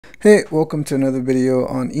Hey, welcome to another video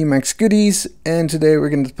on Emacs goodies, and today we're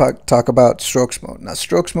going to talk about strokes mode. Now,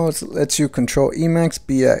 strokes mode lets you control Emacs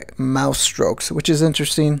via mouse strokes, which is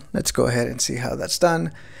interesting. Let's go ahead and see how that's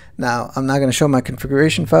done. Now, I'm not going to show my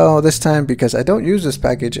configuration file this time because I don't use this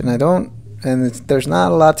package, and there's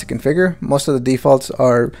not a lot to configure. Most of the defaults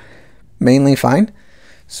are mainly fine.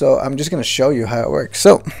 So I'm just going to show you how it works.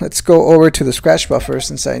 So let's go over to the scratch buffer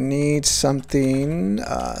since I need something.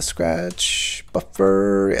 Scratch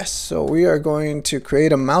buffer, yes. So we are going to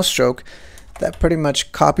create a mouse stroke that pretty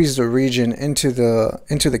much copies the region into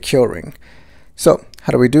the kill ring. So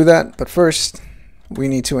how do we do that? But first we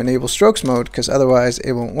need to enable strokes mode because otherwise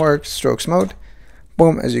it won't work. Strokes mode,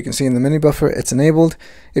 boom, as you can see in the mini buffer, it's enabled.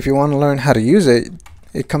 If you want to learn how to use it,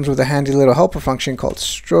 it comes with a handy little helper function called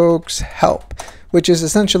strokes help, which is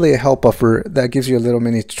essentially a help buffer that gives you a little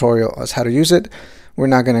mini tutorial as how to use it. We're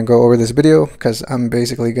not going to go over this video because I'm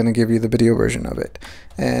basically going to give you the video version of it.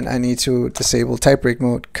 And I need to disable type break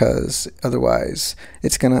mode because otherwise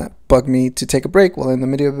it's going to bug me to take a break while in the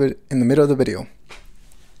middle of the video.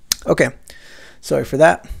 Okay, sorry for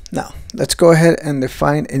that. Now, let's go ahead and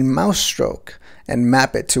define a mouse stroke and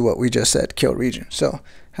map it to what we just said, kill region. So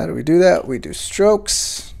how do we do that? We do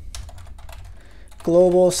strokes,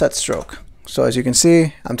 global set stroke. So as you can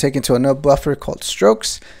see, I'm taking to a node buffer called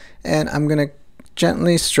strokes, and I'm going to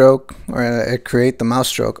gently stroke or create the mouse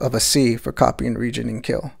stroke of a C for copying region and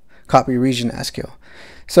kill. Copy region as kill.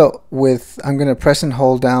 So I'm going to press and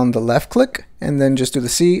hold down the left click and then just do the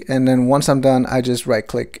C, and then once I'm done, I just right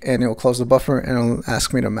click and it will close the buffer and it'll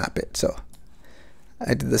ask me to map it. So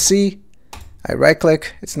I did the C, I right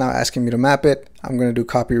click, it's now asking me to map it. I'm going to do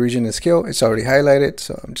copy region as kill. It's already highlighted,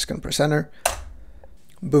 so I'm just going to press enter.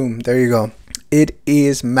 Boom, there you go. It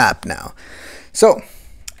is mapped now. So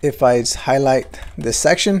if I highlight this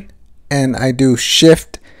section and I do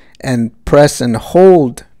shift and press and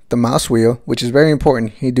hold the mouse wheel, which is very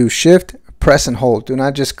important, you do shift, press and hold. Do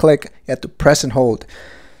not just click, you have to press and hold.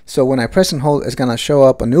 So when I press and hold, it's gonna show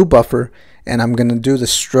up a new buffer and I'm gonna do the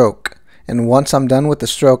stroke. And once I'm done with the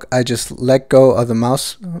stroke, I just let go of the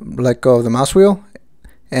mouse wheel,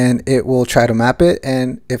 and it will try to map it,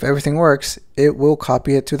 and if everything works, it will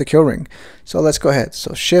copy it to the kill ring. So let's go ahead.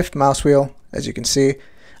 So shift mouse wheel, as you can see,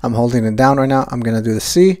 I'm holding it down right now. I'm gonna do the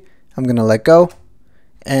C, I'm gonna let go,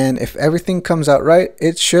 and if everything comes out right,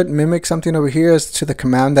 it should mimic something over here as to the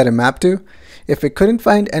command that it mapped to. If it couldn't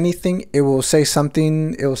find anything, it will say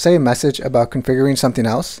something, it will say a message about configuring something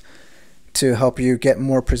else to help you get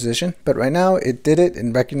more precision. But right now it did it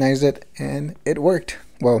and recognized it and it worked.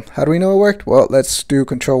 Well, how do we know it worked? Well, let's do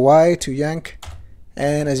Control Y to yank,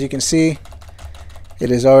 and as you can see,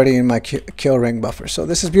 it is already in my kill ring buffer. So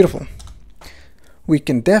this is beautiful. We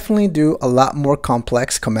can definitely do a lot more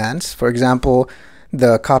complex commands. For example,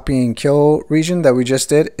 the copy and kill region that we just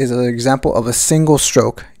did is an example of a single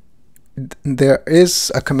stroke. There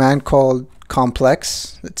is a command called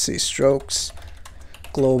complex. Let's see, strokes,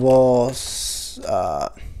 global,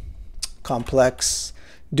 complex,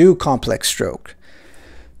 do complex stroke.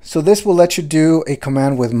 So this will let you do a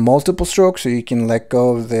command with multiple strokes, so you can let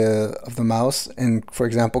go of the mouse and, for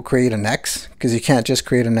example, create an X, because you can't just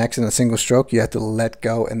create an X in a single stroke. You have to let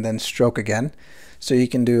go and then stroke again. So you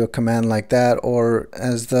can do a command like that, or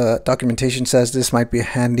as the documentation says, this might be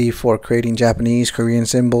handy for creating Japanese, Korean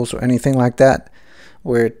symbols or anything like that,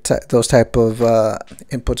 where those type of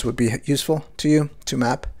inputs would be useful to you to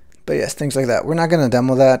map. But yes, things like that. We're not going to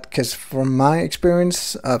demo that because from my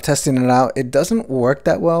experience of testing it out, it doesn't work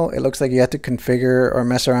that well. It looks like you have to configure or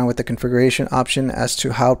mess around with the configuration option as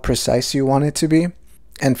to how precise you want it to be.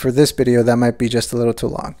 And for this video, that might be just a little too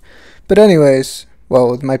long. But anyways,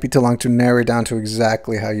 well, it might be too long to narrow it down to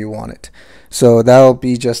exactly how you want it. So that'll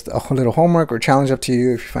be just a little homework or challenge up to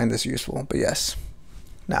you if you find this useful. But yes,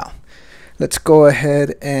 now let's go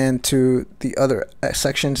ahead and to the other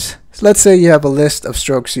sections. So let's say you have a list of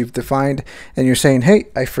strokes you've defined and you're saying, hey,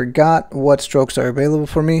 I forgot what strokes are available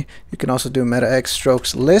for me. You can also do meta x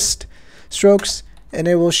strokes list strokes, and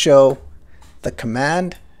it will show the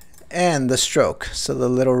command and the stroke. So the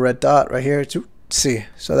little red dot right here to see.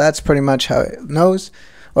 So that's pretty much how it knows,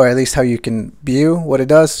 or at least how you can view what it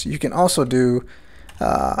does. You can also do,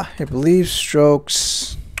 I believe,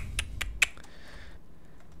 strokes.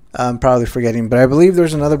 I'm probably forgetting, but I believe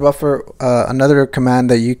there's another buffer, another command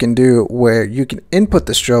that you can do where you can input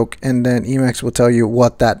the stroke and then Emacs will tell you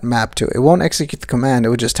what that mapped to. It won't execute the command, it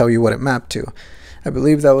will just tell you what it mapped to. I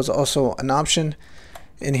believe that was also an option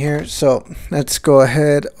in here. So let's go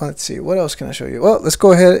ahead. Let's see, what else can I show you? Well, let's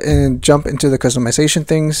go ahead and jump into the customization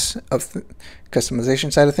things of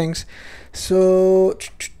customization side of things. So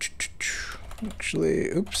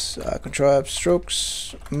Actually, oops, Control F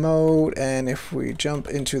strokes mode, and if we jump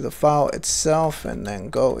into the file itself and then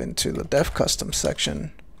go into the def custom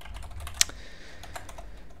section.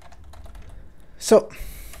 So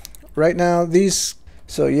right now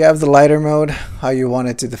so you have the lighter mode, how you want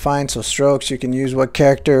it to define. So strokes, you can use what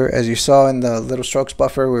character, as you saw in the little strokes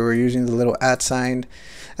buffer, we were using the little @ sign,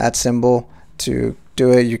 @ symbol to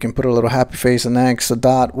do it. You can put a little happy face, an X, a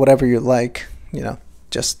dot, whatever you like, you know,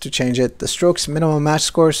 just to change it. The strokes minimum match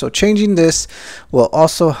score, so changing this will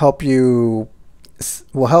also help Emacs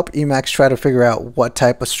try to figure out what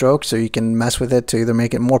type of stroke, so you can mess with it to either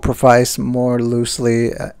make it more precise, more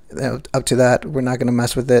loosely, up to that. We're not going to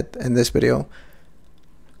mess with it in this video.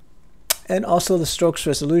 And also the strokes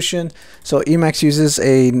resolution, so Emacs uses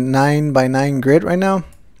a 9:9 grid right now.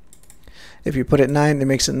 If you put it 9, it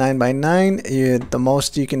makes it 9:9. The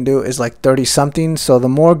most you can do is like 30 something. So the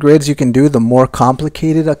more grids you can do, the more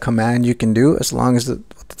complicated a command you can do, as long as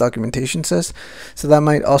what the documentation says. So that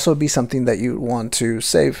might also be something that you want to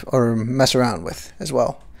save or mess around with as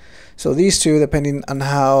well. So these two, depending on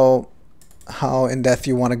how in depth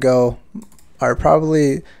you want to go, are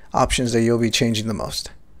probably options that you'll be changing the most.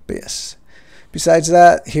 But yes, besides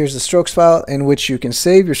that, here's the strokes file in which you can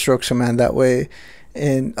save your strokes command. That way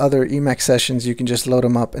in other Emacs sessions you can just load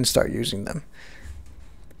them up and start using them.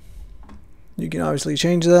 You can obviously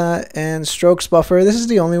change that. And strokes buffer, this is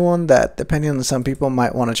the only one that, depending on some people,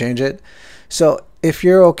 might want to change it. So if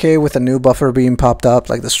you're okay with a new buffer being popped up,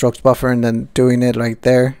 like the strokes buffer, and then doing it right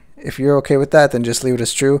there, if you're okay with that, then just leave it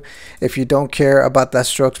as true. If you don't care about that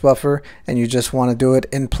strokes buffer and you just want to do it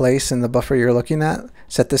in place in the buffer you're looking at,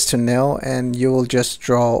 set this to nil and you will just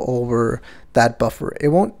draw over that buffer. It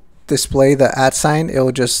won't display the @ sign,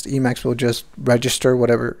 Emacs will just register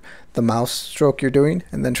whatever the mouse stroke you're doing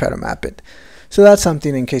and then try to map it. So that's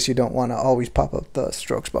something in case you don't want to always pop up the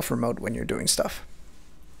strokes buffer mode when you're doing stuff.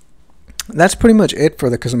 That's pretty much it for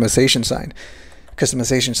the customization side.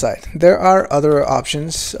 There are other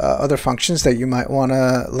options, other functions that you might want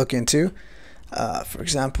to look into. For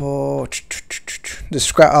example,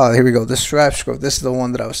 here we go. The scribe stroke. This is the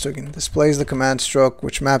one that I was taking. Displays the command stroke,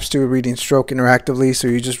 which maps to reading stroke interactively. So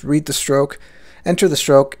you just read the stroke, enter the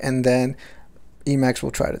stroke, and then Emacs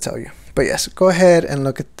will try to tell you. But yes, go ahead and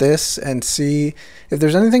look at this and see if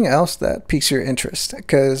there's anything else that piques your interest.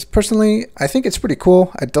 Because personally, I think it's pretty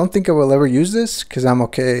cool. I don't think I will ever use this because I'm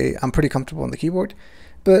pretty comfortable on the keyboard.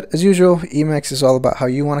 But as usual, Emacs is all about how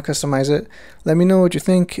you want to customize it. Let me know what you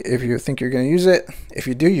think, if you think you're going to use it. If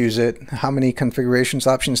you do use it, how many configurations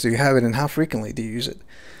options do you have it, and how frequently do you use it?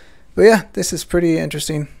 But yeah, this is pretty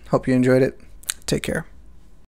interesting. Hope you enjoyed it. Take care.